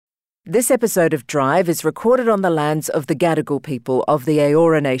This episode of Drive is recorded on the lands of the Gadigal people of the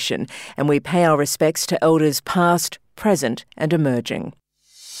Eora Nation, and we pay our respects to elders past, present and emerging.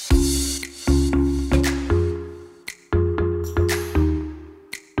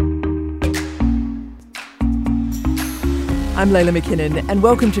 I'm Leila McKinnon, and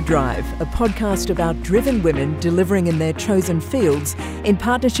welcome to Drive, a podcast about driven women delivering in their chosen fields in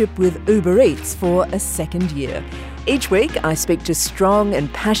partnership with Uber Eats for a second year. Each week, I speak to strong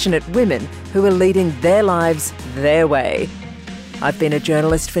and passionate women who are leading their lives their way. I've been a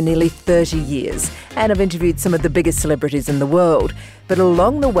journalist for nearly 30 years, and I've interviewed some of the biggest celebrities in the world. But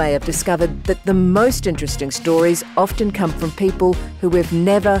along the way, I've discovered that the most interesting stories often come from people who we've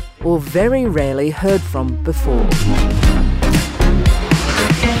never or very rarely heard from before.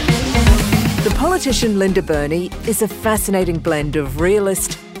 The politician Linda Burney is a fascinating blend of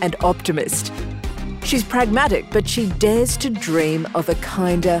realist and optimist. She's pragmatic, but she dares to dream of a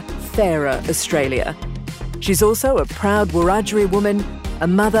kinder, fairer Australia. She's also a proud Wiradjuri woman, a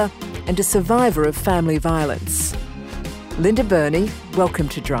mother and a survivor of family violence. Linda Burney, welcome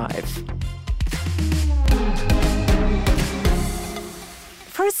to Drive.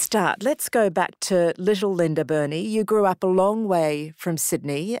 For a start, let's go back to little Linda Burney. You grew up a long way from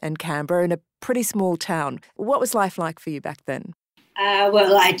Sydney and Canberra in a pretty small town. What was life like for you back then?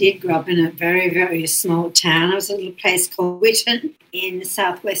 Well, I did grow up in a very, very small town. It was a little place called Whitton in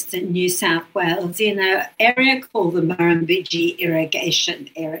southwestern New South Wales in an area called the Murrumbidgee Irrigation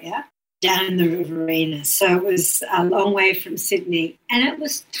Area down in the Riverina. So it was a long way from Sydney. And it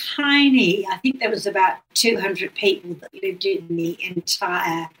was tiny. I think there was about 200 people that lived in the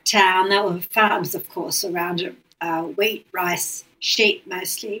entire town. There were farms, of course, around it, wheat, rice, sheep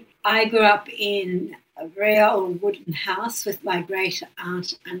mostly. I grew up in a very old wooden house with my great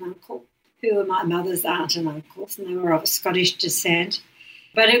aunt and uncle, who were my mother's aunt and uncles, and they were of Scottish descent.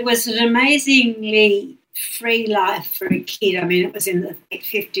 But it was an amazingly free life for a kid. I mean, it was in the late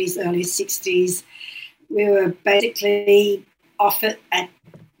 50s, early 60s. We were basically off at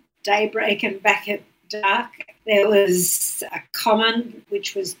daybreak and back at dark. There was a common,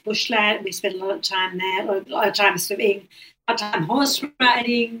 which was bushland. We spent a lot of time there, a lot of time swimming, a lot of time horse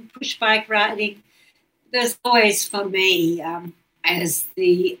riding, push bike riding. There's always, for me,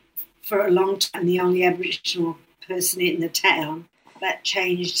 for a long time, the only Aboriginal person in the town. That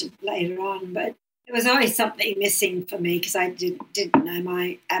changed later on, but there was always something missing for me because I didn't know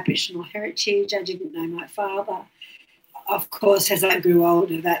my Aboriginal heritage. I didn't know my father. Of course, as I grew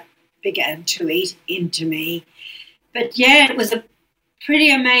older, that began to eat into me. But yeah, it was a pretty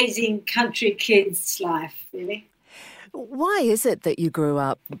amazing country kid's life, really. Why is it that you grew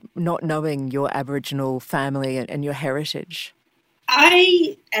up not knowing your Aboriginal family and your heritage?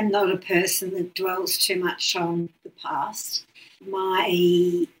 I am not a person that dwells too much on the past.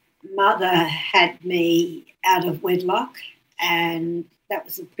 My mother had me out of wedlock, and that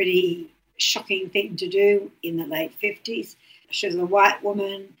was a pretty shocking thing to do in the late 50s. She was a white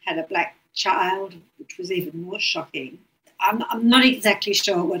woman, had a black child, which was even more shocking. I'm not exactly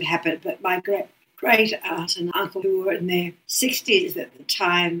sure what happened, but my great aunt and uncle, who were in their 60s at the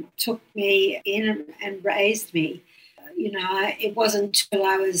time, took me in and raised me. It wasn't until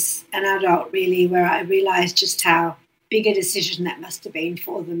I was an adult, really, where I realised just how big a decision that must have been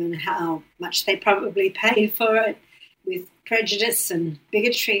for them and how much they probably paid for it with prejudice and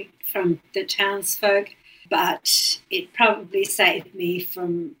bigotry from the townsfolk. But it probably saved me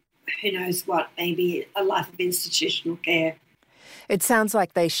from, who knows what, maybe a life of institutional care. It sounds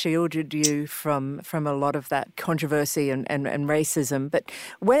like they shielded you from a lot of that controversy and racism. But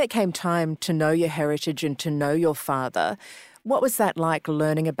when it came time to know your heritage and to know your father, what was that like,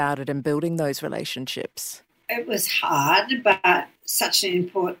 learning about it and building those relationships? It was hard, but such an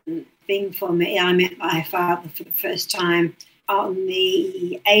important thing for me. I met my father for the first time on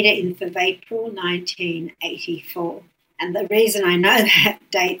the 18th of April, 1984. And the reason I know that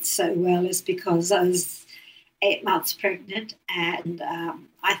date so well is because I was 8 months pregnant, and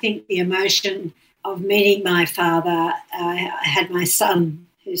I think the emotion of meeting my father, I had my son,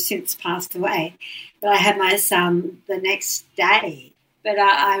 who's since passed away, but I had my son the next day. But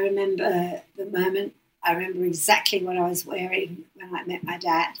I remember the moment. I remember exactly what I was wearing when I met my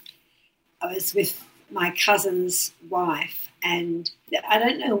dad. I was with my cousin's wife, and I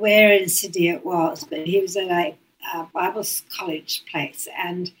don't know where in Sydney it was, but he was at a Bible college place,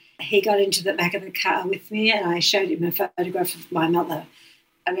 and he got into the back of the car with me, and I showed him a photograph of my mother,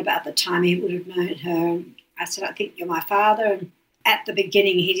 and about the time he would have known her. And I said, "I think you're my father." And at the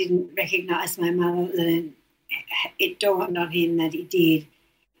beginning, he didn't recognise my mother, and it dawned on him that he did.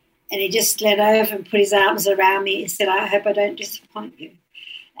 And he just leant over and put his arms around me and said, "I hope I don't disappoint you."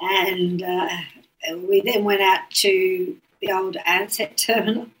 And we then went out to the old Ansett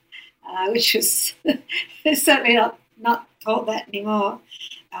terminal, which was certainly not called that anymore.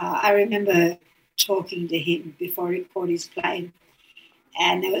 I remember talking to him before he caught his plane,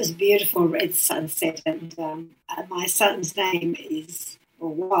 and there was a beautiful red sunset, and my son's name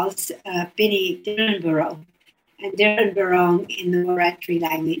was Binny Dirranbarong, and Dirranbarong in the Wiradjuri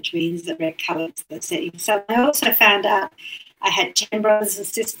language means the red colours of the setting. So I also found out I had 10 brothers and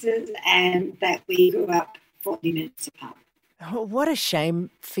sisters, and that we grew up 40 minutes apart. Oh, what a shame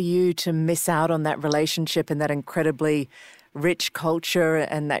for you to miss out on that relationship and that incredibly rich culture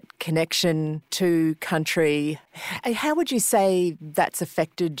and that connection to country. How would you say that's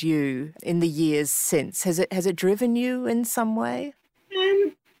affected you in the years since? Has it driven you in some way?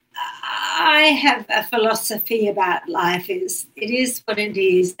 I have a philosophy about life: it is what it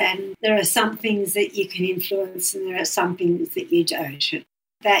is, and there are some things that you can influence and there are some things that you don't.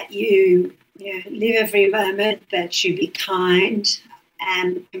 That you live every moment, that you be kind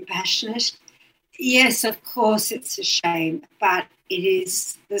and compassionate. Yes, of course, it's a shame, but it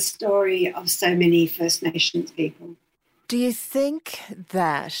is the story of so many First Nations people. Do you think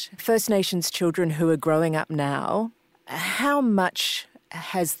that First Nations children who are growing up now, how much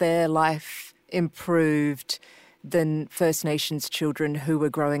has their life improved than First Nations children who were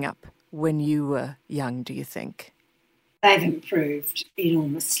growing up when you were young, do you think? They've improved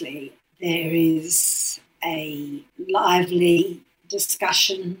enormously. There is a lively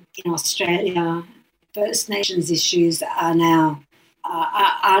discussion in Australia. First Nations issues are now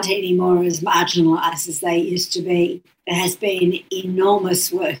aren't anymore as marginalised as they used to be. There has been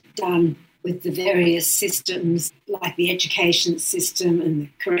enormous work done with the various systems, like the education system and the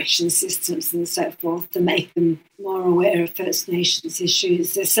correction systems and so forth, to make them more aware of First Nations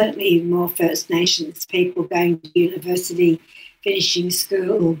issues. There's certainly more First Nations people going to university, finishing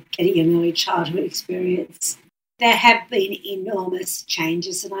school, getting an early childhood experience. There have been enormous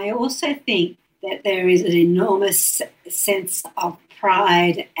changes, and I also think that there is an enormous sense of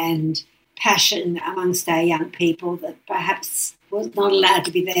pride and passion amongst our young people that perhaps was not allowed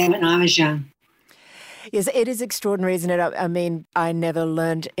to be there when I was young. Yes, it is extraordinary, isn't it? I mean, I never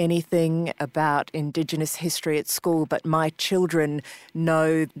learned anything about Indigenous history at school, but my children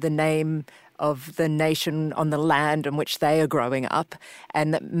know the name of the nation on the land on which they are growing up,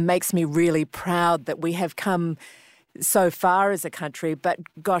 and that makes me really proud that we have come so far as a country, but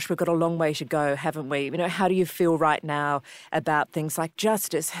gosh, we've got a long way to go, haven't we? How do you feel right now about things like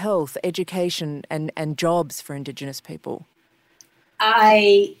justice, health, education and jobs for Indigenous people?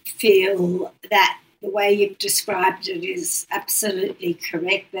 I feel that the way you've described it is absolutely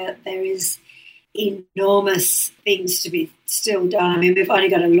correct, that there is enormous things to be still done. I mean, we've only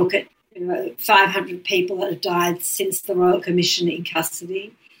got to look at 500 people that have died since the Royal Commission in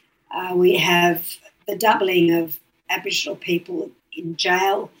custody. We have the doubling of Aboriginal people in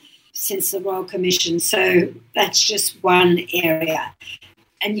jail since the Royal Commission. So that's just one area.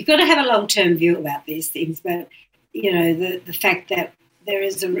 And you've got to have a long-term view about these things, but the fact that there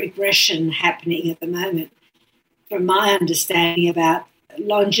is a regression happening at the moment, from my understanding about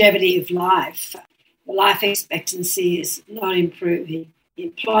longevity of life, the life expectancy is not improving.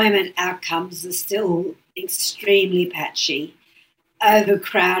 Employment outcomes are still extremely patchy.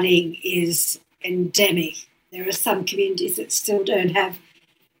 Overcrowding is endemic. There are some communities that still don't have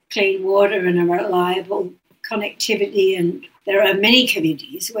clean water and a reliable connectivity, and there are many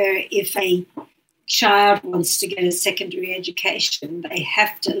communities where if a child wants to get a secondary education, they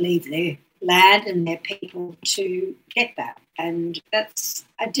have to leave their land and their people to get that. And that's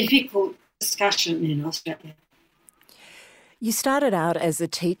a difficult discussion in Australia. You started out as a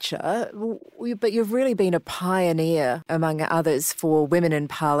teacher, but you've really been a pioneer, among others, for women in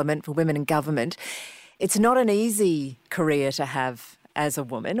Parliament, for women in government. It's not an easy career to have as a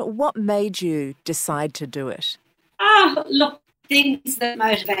woman. What made you decide to do it? Look, things that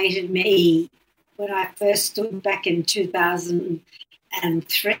motivated me when I first stood back in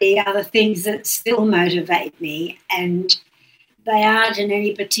 2003 are the things that still motivate me, and they aren't in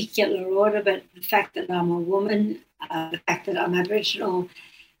any particular order, but the fact that I'm a woman, the fact that I'm Aboriginal,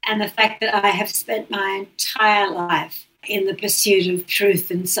 and the fact that I have spent my entire life in the pursuit of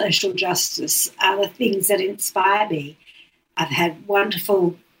truth and social justice are the things that inspire me. I've had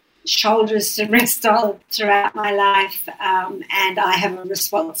wonderful shoulders to rest on throughout my life, and I have a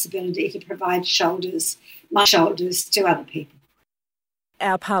responsibility to provide my shoulders to other people.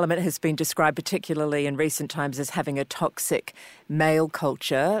 Our parliament has been described, particularly in recent times, as having a toxic male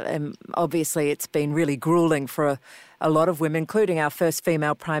culture. And obviously, it's been really gruelling for a lot of women, including our first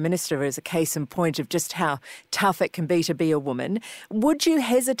female Prime Minister, as a case in point of just how tough it can be to be a woman. Would you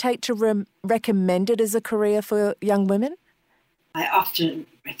hesitate to recommend it as a career for young women? I often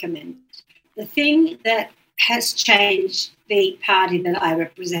recommend it. The thing that has changed the party that I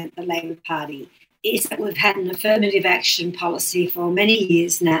represent, the Labor Party, is that we've had an affirmative action policy for many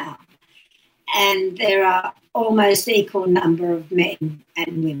years now, and there are almost equal number of men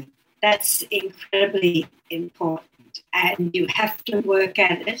and women. That's incredibly important, and you have to work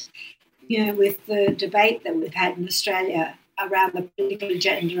at it. You know, with the debate that we've had in Australia around the political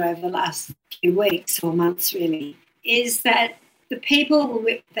agenda over the last few weeks or months, really, is that the people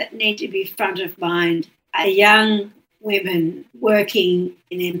that need to be front of mind are young women working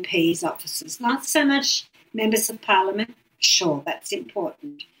in MPs' offices, not so much members of parliament. Sure, that's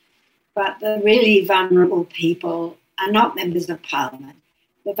important. But the really vulnerable people are not members of parliament.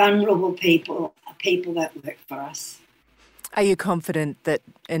 The vulnerable people are people that work for us. Are you confident that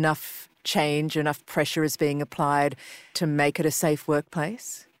enough change, enough pressure is being applied to make it a safe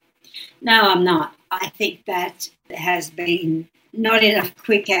workplace? No, I'm not. I think that there has been not enough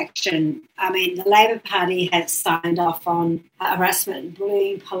quick action. I mean, the Labor Party has signed off on harassment and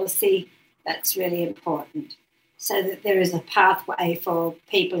bullying policy. That's really important, so that there is a pathway for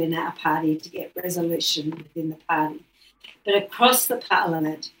people in our party to get resolution within the party. But across the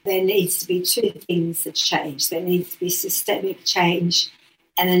parliament, there needs to be two things that change. There needs to be systemic change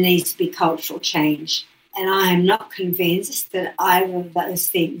and there needs to be cultural change. And I am not convinced that either of those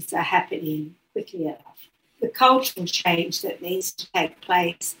things are happening quickly enough. The cultural change that needs to take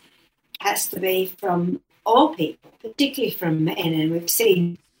place has to be from all people, particularly from men. And we've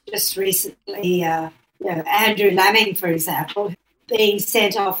seen just recently, Andrew Laming, for example, being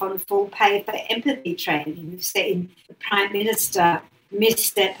sent off on full pay for empathy training. We've seen the Prime Minister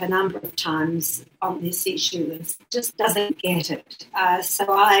misstep a number of times on this issue and just doesn't get it. So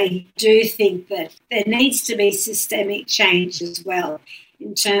I do think that there needs to be systemic change as well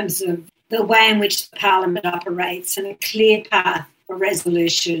in terms of the way in which the Parliament operates and a clear path for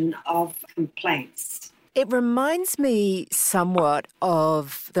resolution of complaints. It reminds me somewhat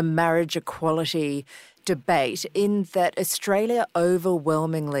of the marriage equality debate in that Australia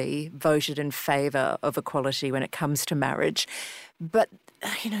overwhelmingly voted in favour of equality when it comes to marriage. But,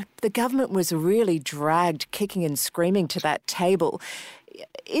 the government was really dragged kicking and screaming to that table.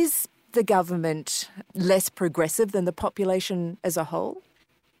 Is the government less progressive than the population as a whole?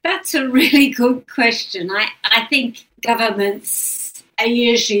 That's a really good question. I think governments are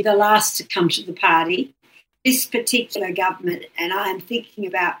usually the last to come to the party. This particular government, and I'm thinking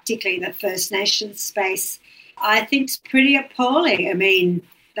about particularly the First Nations space, I think is pretty appalling. I mean,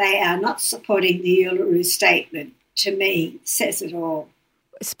 they are not supporting the Uluru Statement. To me, says it all.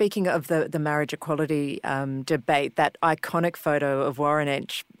 Speaking of the marriage equality debate, that iconic photo of Warren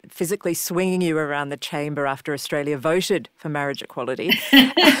Entsch physically swinging you around the chamber after Australia voted for marriage equality,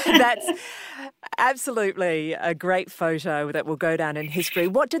 that's absolutely a great photo that will go down in history.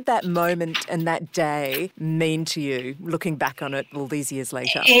 What did that moment and that day mean to you, looking back on it all these years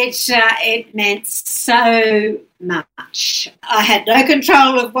later? It meant so much. I had no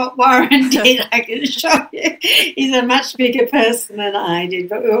control of what Warren did, I can assure you. He's a much bigger person than I did,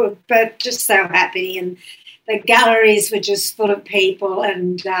 but we were both just so happy, and the galleries were just full of people,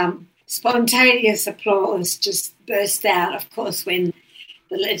 and spontaneous applause just burst out, of course, when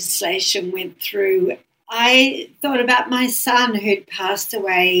the legislation went through. I thought about my son who'd passed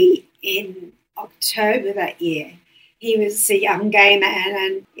away in October that year. He was a young gay man,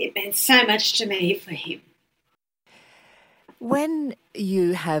 and it meant so much to me for him. When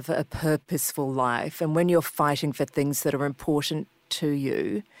you have a purposeful life and when you're fighting for things that are important to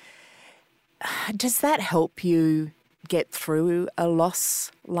you, does that help you get through a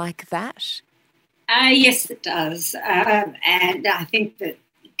loss like that? Yes, it does. And I think that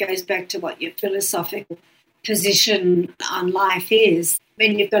it goes back to what your philosophical position on life is.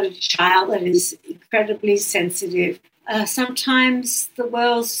 When you've got a child that is incredibly sensitive, sometimes the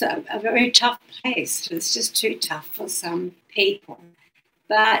world's a very tough place. It's just too tough for some people.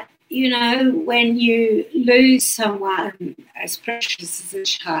 But, when you lose someone as precious as a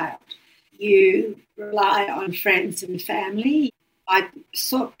child, you rely on friends and family. I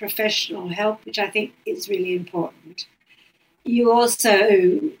sought professional help, which I think is really important. You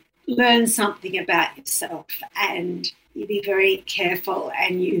also learn something about yourself and you be very careful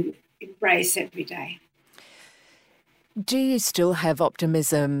and you embrace every day. Do you still have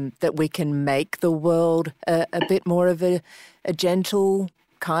optimism that we can make the world a bit more of a gentle,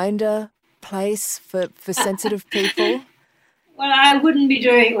 kinder place for sensitive people? Well, I wouldn't be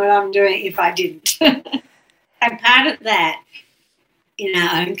doing what I'm doing if I didn't. And part of that in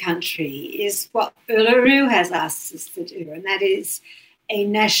our own country is what Uluru has asked us to do, and that is a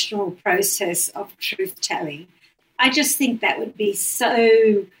national process of truth-telling. I just think that would be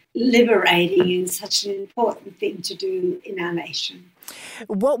so liberating and such an important thing to do in our nation.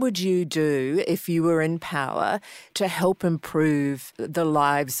 What would you do if you were in power to help improve the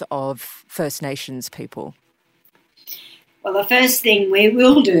lives of First Nations people? Well, the first thing we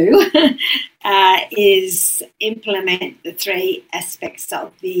will do is implement the 3 aspects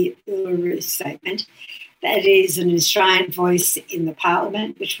of the Uluru Statement. That is an enshrined voice in the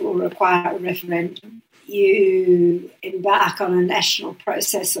Parliament, which will require a referendum. You embark on a national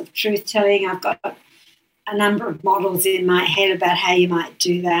process of truth-telling. I've got a number of models in my head about how you might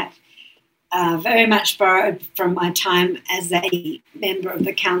do that. Very much borrowed from my time as a member of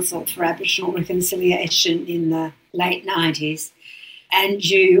the Council for Aboriginal Reconciliation in the late 90s. And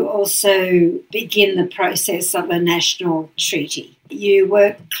you also begin the process of a national treaty. You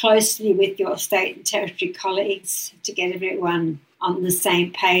work closely with your state and territory colleagues to get everyone on the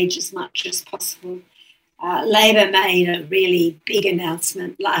same page as much as possible. Labor made a really big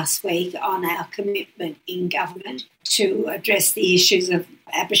announcement last week on our commitment in government to address the issues of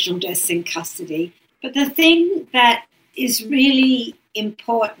Aboriginal deaths in custody. But the thing that is really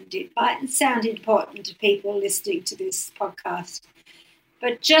important, it mightn't sound important to people listening to this podcast,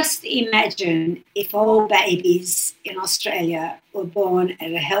 but just imagine if all babies in Australia were born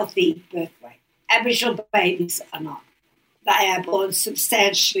at a healthy birth weight. Aboriginal babies are not. They are born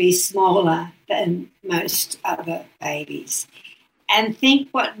substantially smaller than most other babies. And think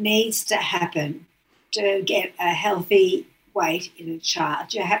what needs to happen to get a healthy weight in a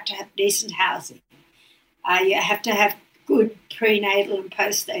child. You have to have decent housing. You have to have good prenatal and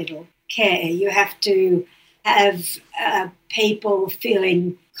postnatal care. You have to have people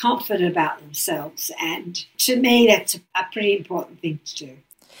feeling confident about themselves. And to me, that's a pretty important thing to do.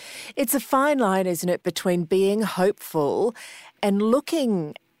 It's a fine line, isn't it, between being hopeful and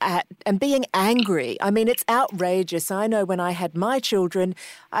looking at and being angry. I mean, it's outrageous. I know when I had my children,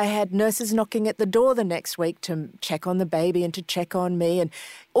 I had nurses knocking at the door the next week to check on the baby and to check on me. And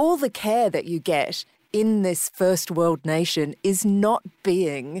all the care that you get in this first world nation is not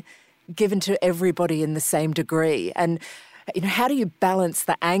being given to everybody in the same degree. And, how do you balance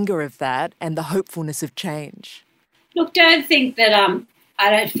the anger of that and the hopefulness of change? Look, don't think that I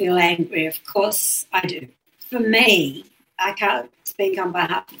don't feel angry. Of course I do. For me, I can't speak on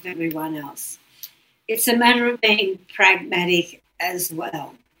behalf of everyone else. It's a matter of being pragmatic as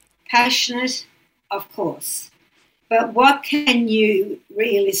well. Passionate, of course. But what can you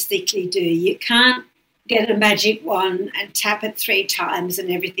realistically do? You can't get a magic wand and tap it 3 times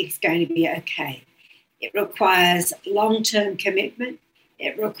and everything's going to be okay. It requires long-term commitment.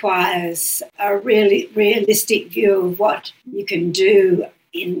 It requires a really realistic view of what you can do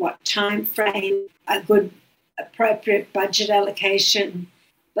in what time frame, a good, appropriate budget allocation.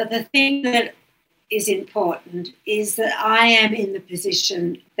 But the thing that is important is that I am in the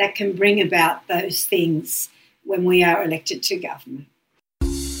position that can bring about those things when we are elected to government.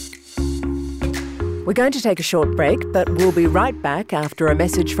 We're going to take a short break, but we'll be right back after a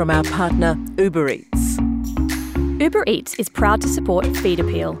message from our partner, Uber Eats. Uber Eats is proud to support Feed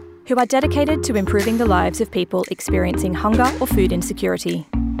Appeal, who are dedicated to improving the lives of people experiencing hunger or food insecurity.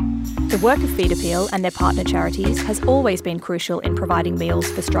 The work of Feed Appeal and their partner charities has always been crucial in providing meals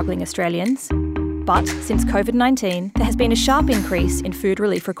for struggling Australians. But since COVID-19, there has been a sharp increase in food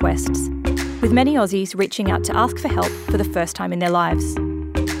relief requests, with many Aussies reaching out to ask for help for the first time in their lives.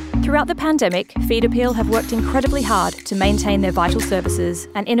 Throughout the pandemic, Feed Appeal have worked incredibly hard to maintain their vital services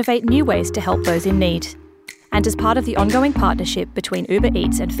and innovate new ways to help those in need. And as part of the ongoing partnership between Uber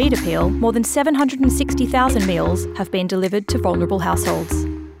Eats and Feed Appeal, more than 760,000 meals have been delivered to vulnerable households.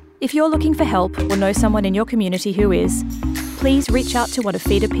 If you're looking for help or know someone in your community who is, please reach out to one of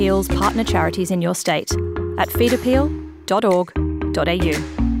Feed Appeal's partner charities in your state at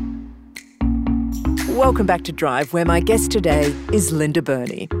feedappeal.org.au. Welcome back to Drive, where my guest today is Linda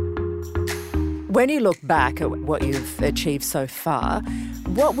Burney. When you look back at what you've achieved so far,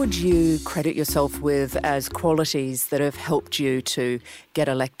 what would you credit yourself with as qualities that have helped you to get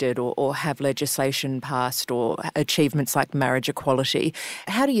elected or have legislation passed or achievements like marriage equality?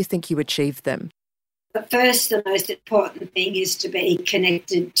 How do you think you achieved them? The first and most important thing is to be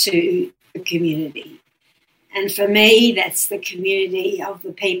connected to the community. And for me, that's the community of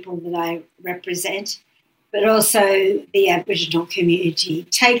the people that I represent. but also the Aboriginal community.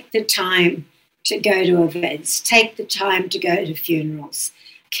 Take the time to go to events, take the time to go to funerals,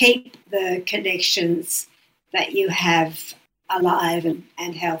 keep the connections that you have alive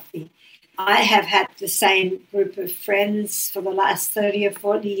and healthy. I have had the same group of friends for the last 30 or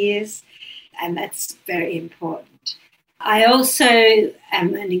 40 years, and that's very important. I also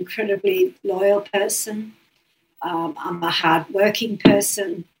am an incredibly loyal person. I'm a hard-working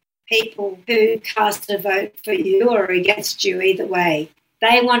person. People who cast a vote for you or against you either way,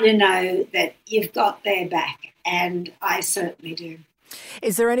 they want to know that you've got their back, and I certainly do.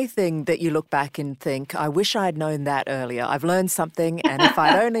 Is there anything that you look back and think, I wish I'd known that earlier? I've learned something, and if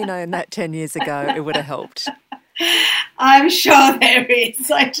I'd only known that 10 years ago, it would have helped. I'm sure there is.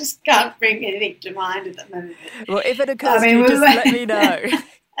 I just can't bring anything to mind at the moment. Well, if it occurs to you, just let me know.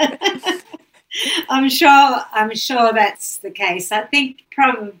 I'm sure that's the case. I think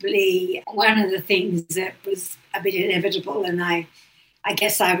probably one of the things that was a bit inevitable, and I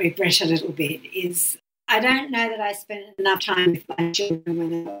guess I regret a little bit, is I don't know that I spent enough time with my children when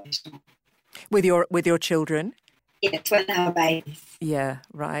they were little. With your children? Yes, when they were babies. Yeah,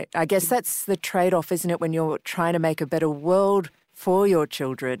 right. I guess that's the trade-off, isn't it? When you're trying to make a better world for your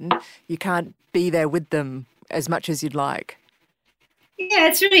children, you can't be there with them as much as you'd like. Yeah,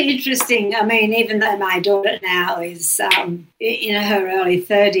 it's really interesting. I mean, even though my daughter now is in her early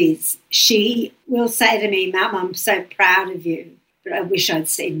 30s, she will say to me, Mum, I'm so proud of you, but I wish I'd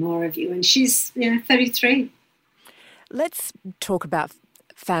seen more of you. And she's, 33. Let's talk about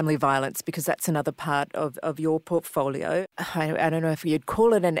family violence, because that's another part of your portfolio. I don't know if you'd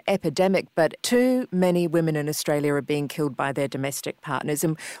call it an epidemic, but too many women in Australia are being killed by their domestic partners.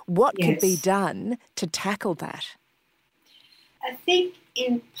 And what could be done to tackle that? I think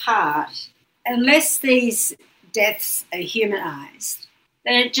in part, unless these deaths are humanised,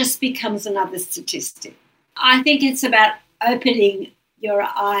 then it just becomes another statistic. I think it's about opening your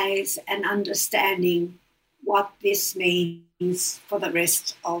eyes and understanding what this means for the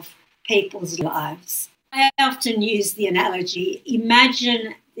rest of people's lives. I often use the analogy,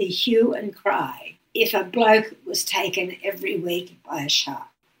 imagine the hue and cry if a bloke was taken every week by a shark.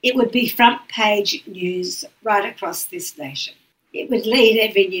 It would be front page news right across this nation. It would lead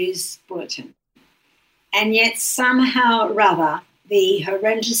every news bulletin. And yet somehow or other, the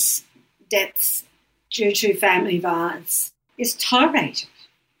horrendous deaths due to family violence is tolerated.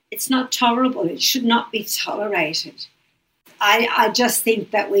 It's not tolerable. It should not be tolerated. I just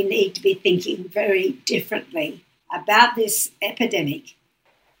think that we need to be thinking very differently about this epidemic.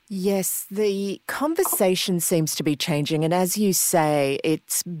 Yes, the conversation seems to be changing. And as you say,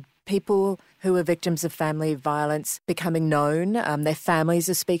 it's people who are victims of family violence becoming known. Their families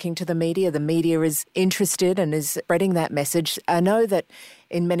are speaking to the media. The media is interested and is spreading that message. I know that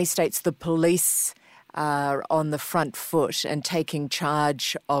in many states the police are on the front foot and taking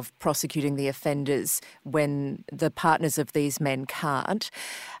charge of prosecuting the offenders when the partners of these men can't.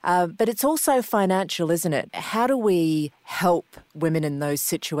 But it's also financial, isn't it? How do we help women in those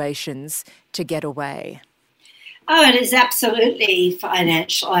situations to get away? Oh, it is absolutely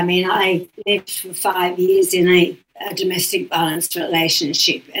financial. I mean, I lived for 5 years in a domestic violence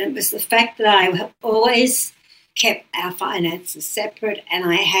relationship, and it was the fact that I always kept our finances separate and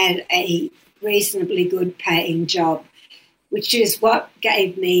I had a reasonably good paying job, which is what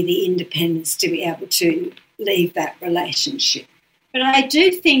gave me the independence to be able to leave that relationship. But I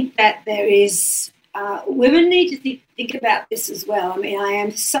do think that there is, women need to think about this as well. I mean, I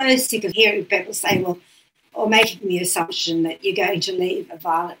am so sick of hearing people say, well, or making the assumption that you're going to leave a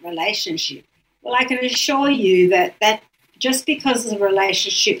violent relationship. Well, I can assure you that just because the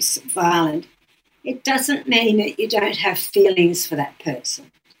relationship's violent, it doesn't mean that you don't have feelings for that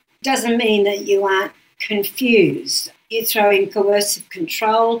person. It doesn't mean that you aren't confused. You throw in coercive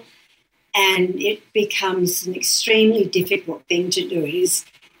control and it becomes an extremely difficult thing to do.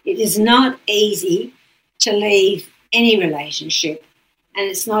 It is not easy to leave any relationship, and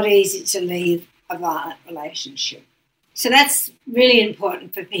it's not easy to leave a violent relationship. So that's really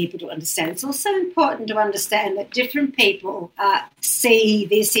important for people to understand. It's also important to understand that different people see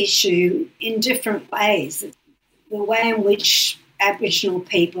this issue in different ways. The way in which Aboriginal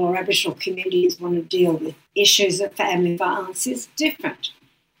people or Aboriginal communities want to deal with issues of family violence is different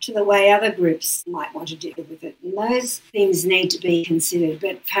to the way other groups might want to deal with it. And those things need to be considered.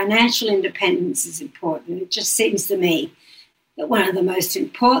 But financial independence is important. It just seems to me that one of the most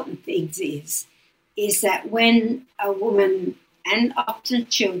important things is that when a woman and often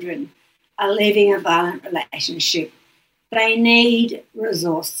children are leaving a violent relationship, they need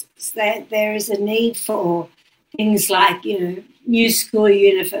resources. There is a need for things like, new school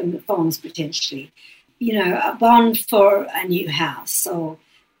uniforms potentially. a bond for a new house or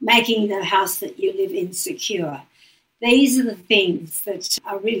making the house that you live in secure. These are the things that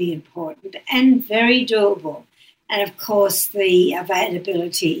are really important and very doable. And of course, the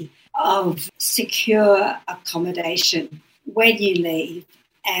availability of secure accommodation when you leave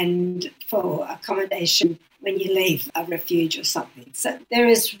and for accommodation when you leave a refuge or something. So there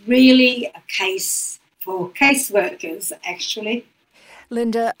is really a case for caseworkers, actually.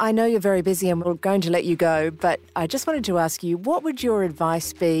 Linda, I know you're very busy and we're going to let you go, but I just wanted to ask you, what would your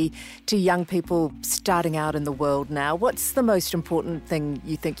advice be to young people starting out in the world now? What's the most important thing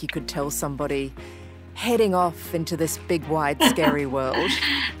you think you could tell somebody heading off into this big, wide, scary world?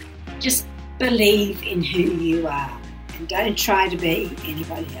 Just believe in who you are and don't try to be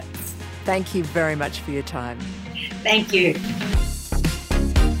anybody else. Thank you very much for your time. Thank you.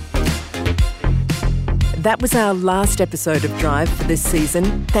 That was our last episode of Drive for this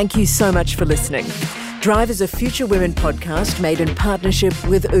season. Thank you so much for listening. Drive is a Future Women podcast made in partnership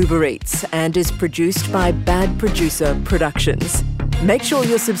with Uber Eats and is produced by Bad Producer Productions. Make sure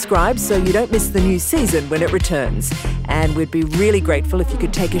you're subscribed so you don't miss the new season when it returns. And we'd be really grateful if you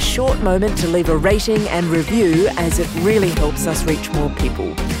could take a short moment to leave a rating and review, as it really helps us reach more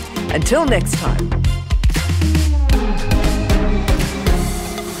people. Until next time.